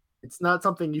 It's not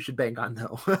something you should bank on,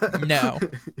 though. No.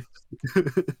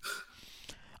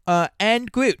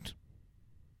 And Groot.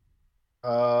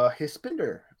 His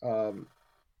spinner.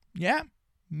 Yeah.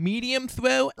 Medium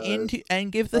throw into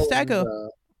and give the stagger.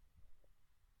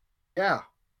 Yeah.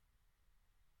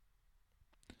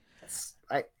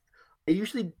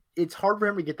 It's hard for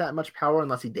him to get that much power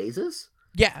unless he dazes.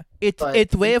 Yeah,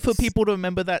 it's rare for people to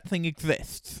remember that thing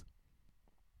exists.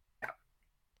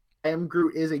 And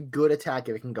Groot is a good attack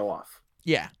if it can go off.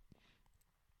 Yeah.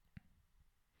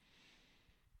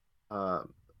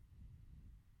 Um,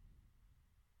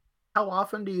 how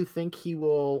often do you think he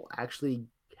will actually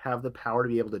have the power to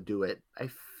be able to do it? I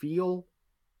feel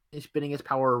he's spending his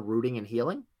power rooting and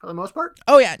healing for the most part.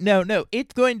 Oh yeah, no,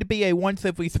 it's going to be a once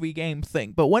every 3 games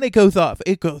thing, but when it goes off,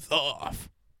 it goes off.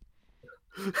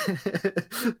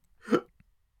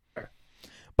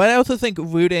 But I also think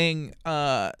rooting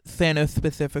Thanos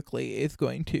specifically is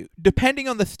going to, depending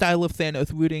on the style of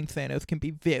Thanos, rooting Thanos can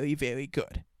be very, very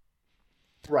good.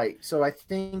 Right. So I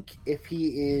think if he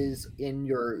is in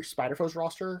your Spider-Foes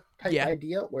roster type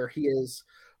idea, where he is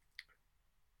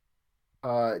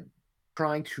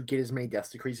trying to get as many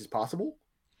death decrees as possible.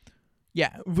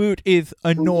 Yeah, root is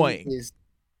annoying. Is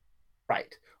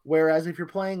right. Whereas if you're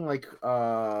playing like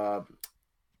a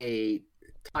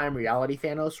time reality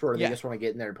Thanos where they just want to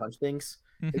get in there and punch things,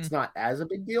 it's not as a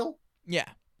big deal. Yeah.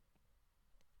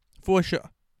 For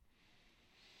sure.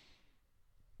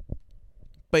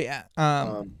 But yeah,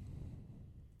 and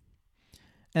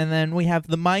then we have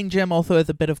the Mind Gem also has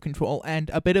a bit of control, and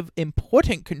a bit of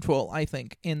important control, I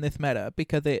think, in this meta,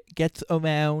 because it gets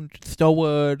around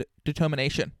Stalwart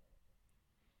Determination.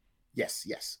 Yes.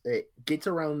 It gets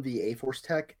around the A-Force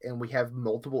tech, and we have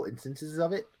multiple instances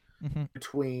of it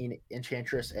between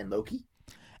Enchantress and Loki.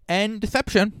 And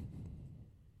Deception.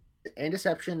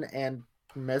 And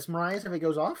Mesmerize if it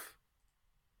goes off.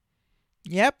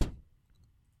 Yep.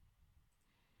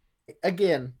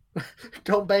 Again,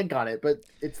 don't bank on it, but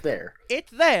it's there. It's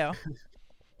there.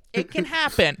 It can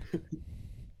happen.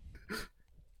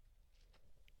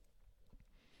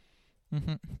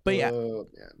 But yeah,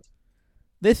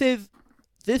 this is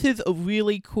a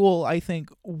really cool, I think,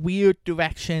 weird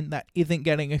direction that isn't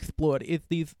getting explored. Is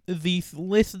these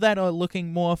lists that are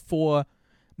looking more for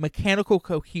mechanical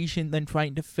cohesion than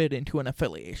trying to fit into an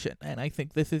affiliation, and I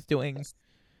think this is doing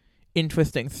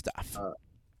interesting stuff.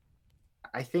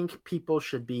 I think people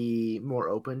should be more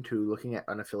open to looking at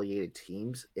unaffiliated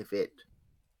teams if it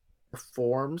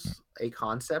forms a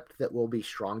concept that will be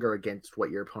stronger against what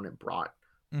your opponent brought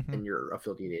in your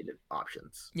affiliated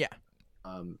options. Yeah.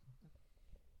 There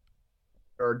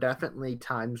are definitely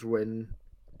times when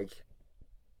like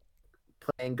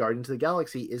playing Guardians of the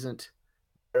Galaxy isn't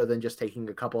better than just taking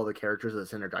a couple of the characters that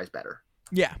synergize better.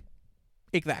 Yeah,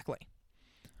 exactly.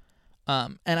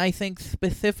 And I think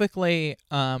specifically,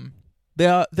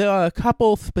 there are a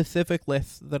couple specific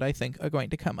lists that I think are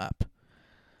going to come up.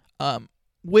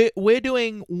 We're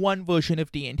doing one version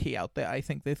of D&T out there. I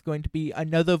think there's going to be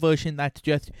another version that's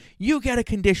just you get a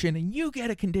condition and you get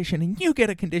a condition and you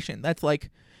get a condition. That's like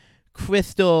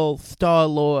Crystal,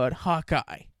 Star-Lord,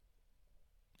 Hawkeye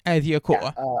as your core.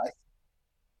 Yeah,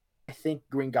 I think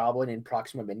Green Goblin and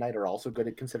Proxima Midnight are also good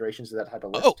at considerations of that type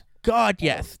of list. Oh God,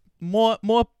 yes. More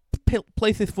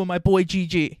places for my boy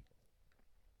GG.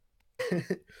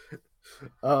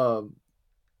 Proxima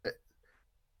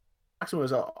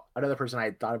was another person I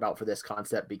had thought about for this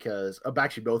concept because of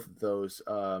actually both of those,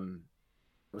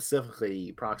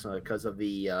 specifically Proxima because of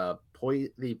the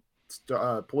poison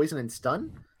and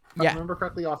stun. If I remember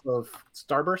correctly, off of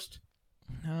Starburst.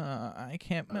 I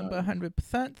can't remember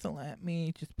 100%, so let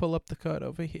me just pull up the code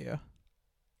over here.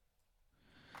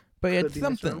 But it's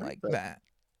something like that.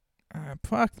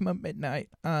 Proxima Midnight.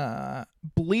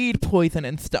 Bleed, Poison,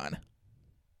 and Stun.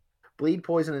 Bleed,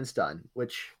 Poison, and Stun,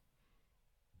 which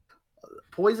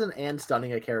poison and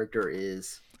stunning a character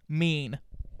is mean.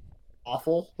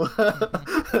 Awful.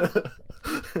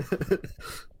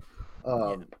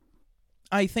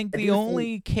 I think the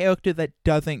only character that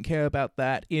doesn't care about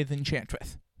that is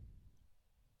Enchantress.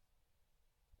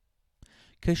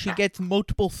 Because she gets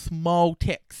multiple small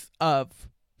ticks of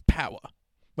power,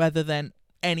 rather than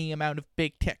any amount of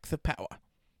big ticks of power.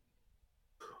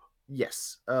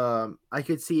 Yes. I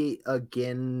could see,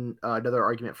 again, another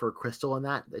argument for Crystal in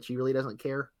that she really doesn't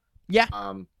care. Yeah,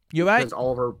 you're right. Because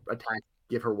all of her attacks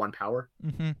give her one power.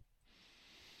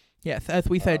 Yes, as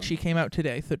we said, she came out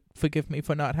today, so forgive me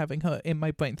for not having her in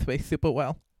my brain space super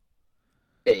well.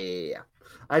 Yeah.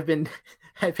 I've been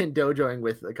dojoing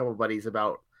with a couple buddies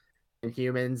about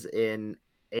Inhumans in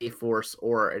A-Force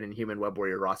or an Inhuman Web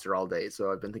Warrior roster all day,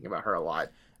 so I've been thinking about her a lot.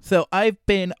 So I've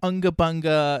been Unga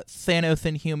Bunga,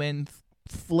 Thanos Inhumans,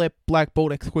 flip Black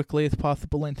Bolt as quickly as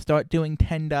possible, and start doing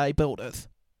 10-die builders.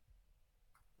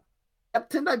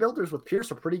 Yep, 10-die builders with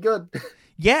Pierce are pretty good.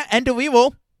 Yeah, and a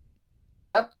reroll.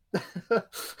 Yep.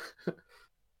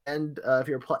 And if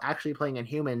you're actually playing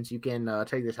Inhumans, you can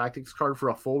take the Tactics card for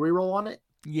a full reroll on it.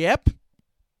 Yep.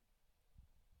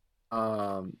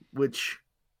 Which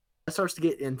starts to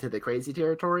get into the crazy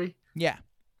territory. Yeah.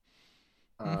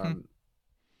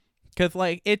 Because,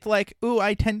 like, it's like, ooh,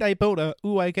 I 10-die builder.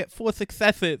 Ooh, I get 4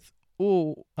 successes.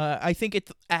 I think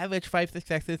it's average 5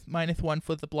 successes minus 1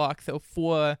 for the block. So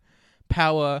for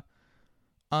power,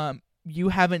 you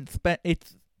haven't spent.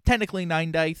 It's technically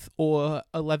 9 dice or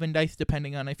 11 dice,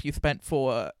 depending on if you spent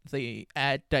for the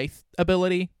add dice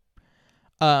ability.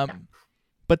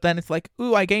 But then it's like,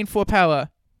 I gained 4 power.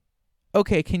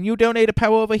 Okay, can you donate a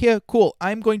power over here? Cool.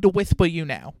 I'm going to whisper you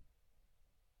now.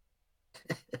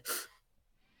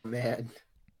 Man.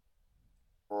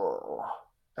 Oh,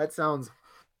 that sounds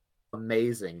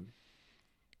amazing.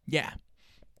 Yeah.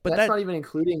 But that's not even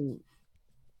including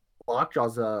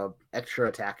Lockjaw's extra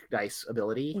attack dice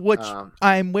ability. Which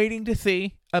I'm waiting to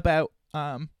see about.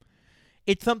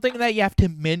 It's something that you have to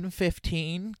min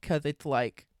 15, because it's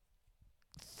like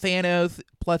Thanos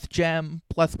plus Gem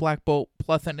plus Black Bolt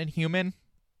plus an Inhuman.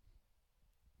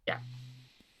 Yeah.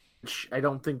 Which I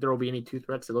don't think there will be any 2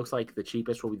 threats. It looks like the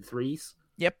cheapest will be the 3s.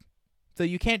 Yep. So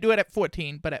you can't do it at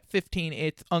 14, but at 15,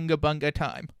 it's Unga Bunga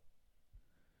time.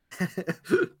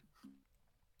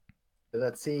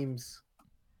 That seems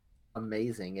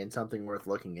amazing and something worth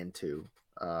looking into.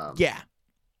 Yeah.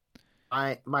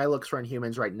 My looks for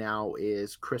Inhumans right now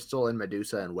is Crystal and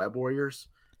Medusa and Web Warriors.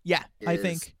 Yeah, I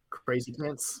think Crazy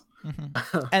Pants.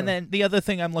 Mm-hmm. And then the other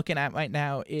thing I'm looking at right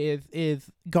now is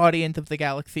Guardians of the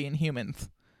Galaxy and Humans,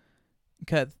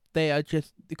 because they are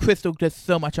just Crystal does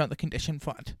so much on the condition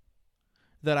front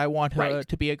that I want her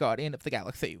to be a Guardian of the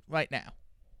Galaxy right now.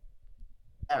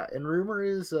 Yeah, and rumor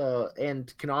is,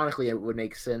 and canonically it would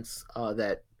make sense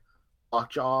that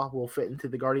Lockjaw will fit into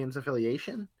the Guardians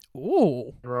affiliation.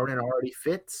 Ooh. Ronan already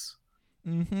fits.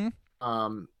 Mm-hmm.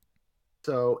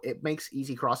 So it makes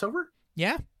easy crossover.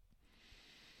 Yeah.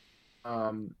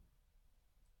 And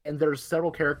there's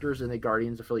several characters in the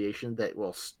Guardians affiliation that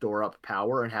will store up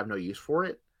power and have no use for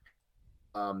it.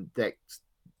 That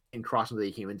can cross into the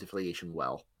Humans affiliation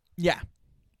well. Yeah.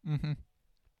 Mm-hmm.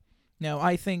 No,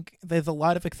 I think there's a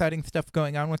lot of exciting stuff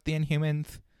going on with the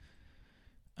Inhumans.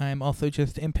 I'm also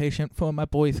just impatient for my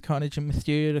boys Carnage and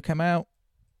Mysterio to come out.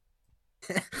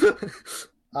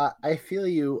 I feel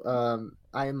you.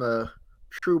 I'm a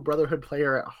true Brotherhood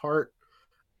player at heart,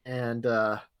 and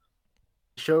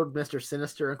showed Mr.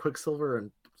 Sinister and Quicksilver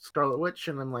and Scarlet Witch,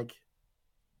 and I'm like,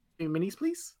 minis,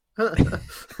 please.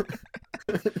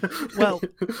 Well,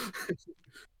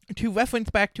 to reference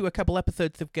back to a couple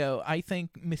episodes ago, I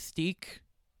think Mystique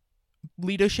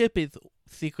leadership is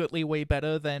secretly way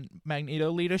better than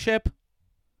Magneto leadership.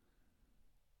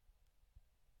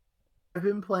 I've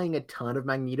been playing a ton of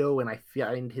Magneto, and I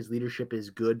find his leadership is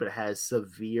good, but it has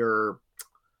severe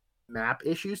map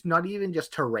issues, not even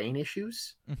just terrain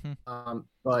issues. Mm-hmm.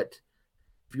 But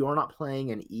if you're not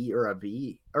playing an E or a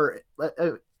B, or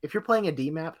if you're playing a D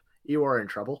map, you are in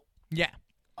trouble. Yeah.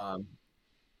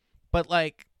 But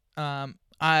on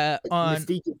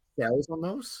Mystique excels on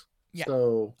those. Yeah.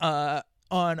 So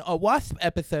on a Wasp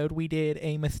episode, we did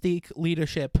a Mystique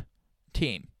leadership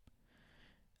team.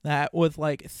 That was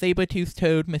like Saber-Tooth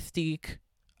Toad, Mystique,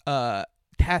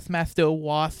 Taskmaster,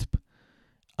 Wasp,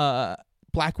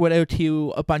 Black Widow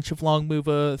 2, a bunch of long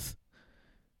movers,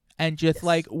 and just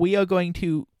we are going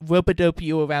to rope-a-dope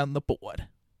you around the board.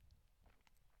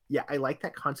 Yeah, I like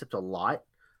that concept a lot.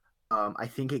 I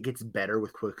think it gets better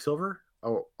with Quicksilver.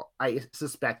 Oh, I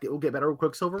suspect it will get better with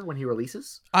Quicksilver when he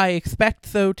releases. I expect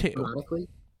so too. Ironically.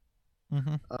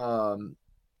 Mm-hmm.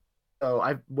 So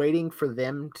I'm waiting for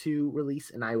them to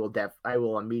release, and I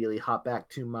will immediately hop back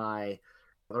to my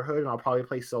Brotherhood, and I'll probably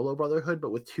play solo Brotherhood,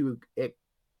 but with 2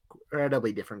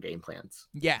 incredibly different game plans.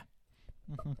 Yeah.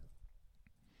 Mm-hmm.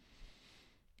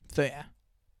 So yeah.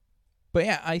 But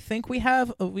yeah, I think we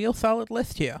have a real solid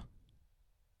list here.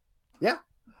 Yeah.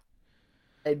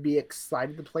 I'd be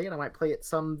excited to play it. I might play it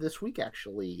some this week,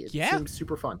 actually. It seems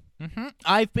super fun. Mm-hmm.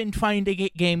 I've been trying to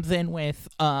get games in with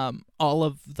all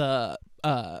of the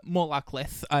Morlock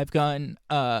lists. I've gone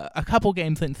a couple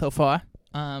games in so far.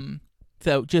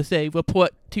 So just a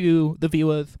report to the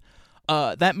viewers.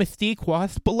 That Mystique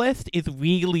Wasp list is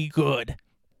really good.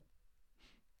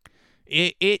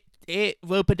 It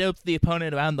rope-a-dopes the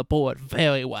opponent around the board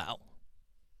very well.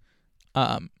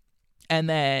 And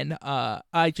then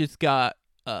I just got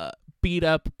beat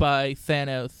up by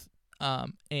Thanos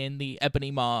in the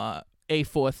Ebony Maw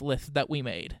A-Force list that we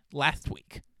made last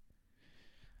week.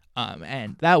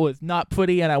 And that was not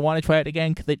pretty, and I want to try it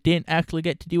again because it didn't actually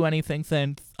get to do anything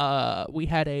since we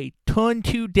had a turn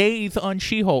 2 days on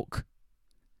She-Hulk.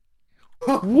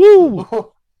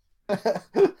 Woo!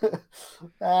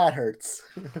 That hurts.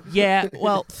 Yeah,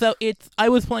 well, so I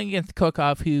was playing against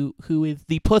Kurkov, who is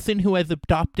the person who has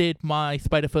adopted my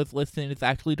Spider-Verse list and is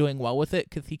actually doing well with it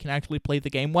because he can actually play the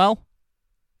game well.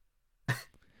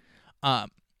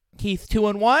 He's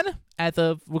 2-1 as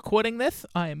of recording this.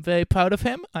 I am very proud of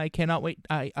him. I cannot wait.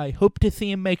 I hope to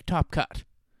see him make Top Cut.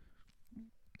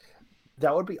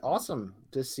 That would be awesome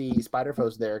to see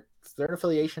Spider-Foes there. Their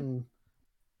affiliation,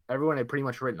 everyone had pretty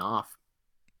much written off.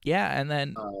 Yeah, and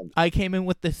then I came in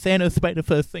with the Thanos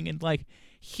Spider-Verse thing, and like,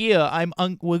 here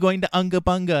we're going to Unga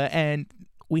Bunga, and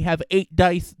we have 8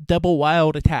 dice double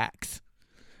wild attacks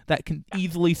that can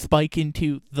easily spike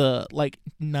into the like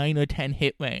 9 or 10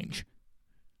 hit range.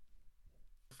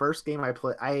 First game I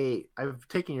played, I've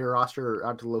taken your roster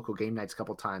out to local game nights a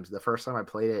couple times. The first time I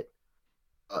played it,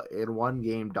 in one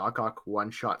game, Doc Ock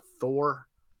one-shot Thor,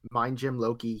 Mind Gym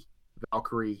Loki,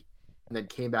 Valkyrie, and then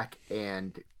came back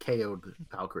and KO'd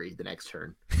Valkyrie the next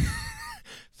turn.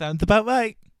 Sounds about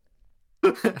right.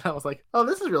 And I was like, oh,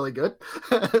 this is really good.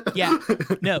 Yeah.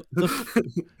 No,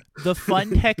 the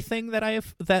fun tech thing that I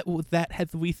have that has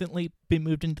recently been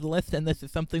moved into the list, and this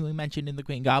is something we mentioned in the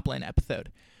Green Goblin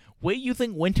episode. We're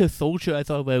using Winter Soldier as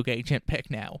our rogue agent pick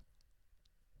now.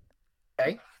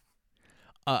 Okay.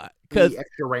 Because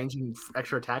extra range and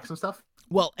extra attacks and stuff.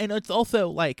 Well, and it's also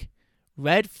like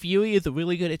Red Fury is a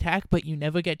really good attack, but you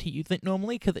never get to use it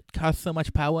normally because it costs so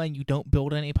much power and you don't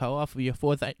build any power off of your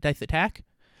 4 dice attack.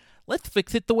 Let's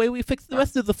fix it the way we fix the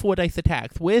rest of the 4 dice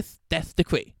attacks with Death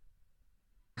Decree.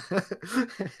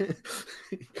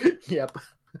 Yep.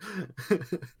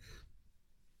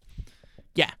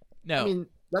 Yeah. No. I mean,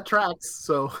 that tracks.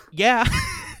 So. Yeah.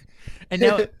 And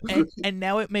now, and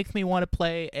now it makes me want to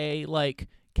play a like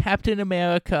Captain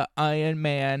America, Iron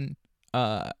Man,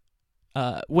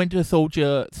 Winter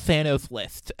Soldier, Thanos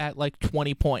list at like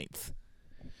 20 points,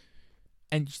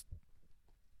 and just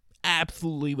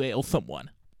absolutely rail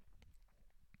someone.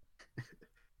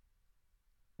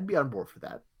 I'd be on board for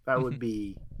that. That would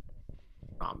be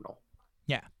phenomenal.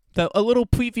 Yeah. So a little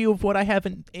preview of what I have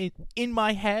in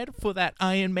my head for that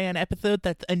Iron Man episode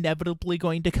that's inevitably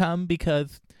going to come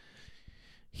because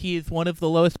he is one of the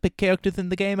lowest picked characters in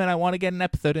the game, and I want to get an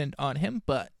episode on him,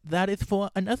 but that is for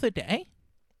another day.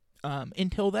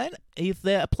 Until then, is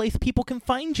there a place people can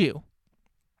find you?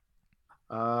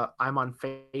 I'm on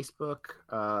Facebook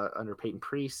under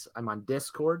Prpreece. I'm on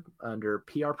Discord under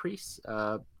Prpreece.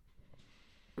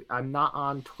 I'm not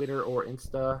on Twitter or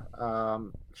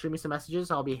Insta. Shoot me some messages.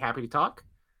 I'll be happy to talk.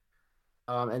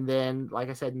 And then, like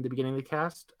I said in the beginning of the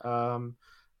cast,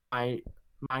 mine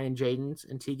and Jaden's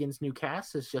and Tegan's new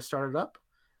cast has just started up.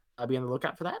 I'll be on the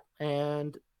lookout for that.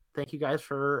 And thank you guys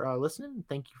for listening.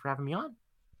 Thank you for having me on.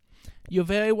 You're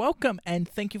very welcome, and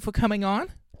thank you for coming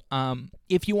on.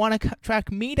 If you want to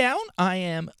track me down, I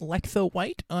am Lexo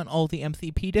White on all the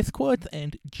MCP Discords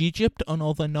and Gypt on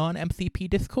all the non-MCP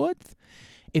Discords.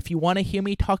 If you want to hear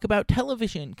me talk about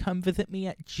television, come visit me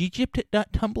at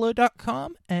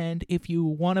ggypt.tumblr.com. And if you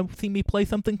want to see me play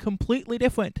something completely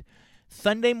different,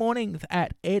 Sunday mornings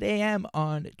at 8 a.m.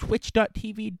 on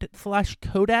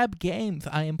twitch.tv/Kodab Games,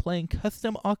 I am playing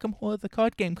custom Arkham Horror the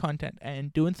card game content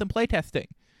and doing some playtesting.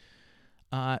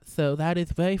 So that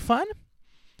is very fun.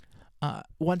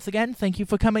 Once again, thank you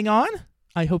for coming on.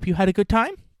 I hope you had a good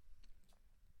time.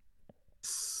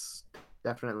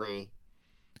 Definitely.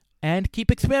 And keep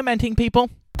experimenting,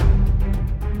 people.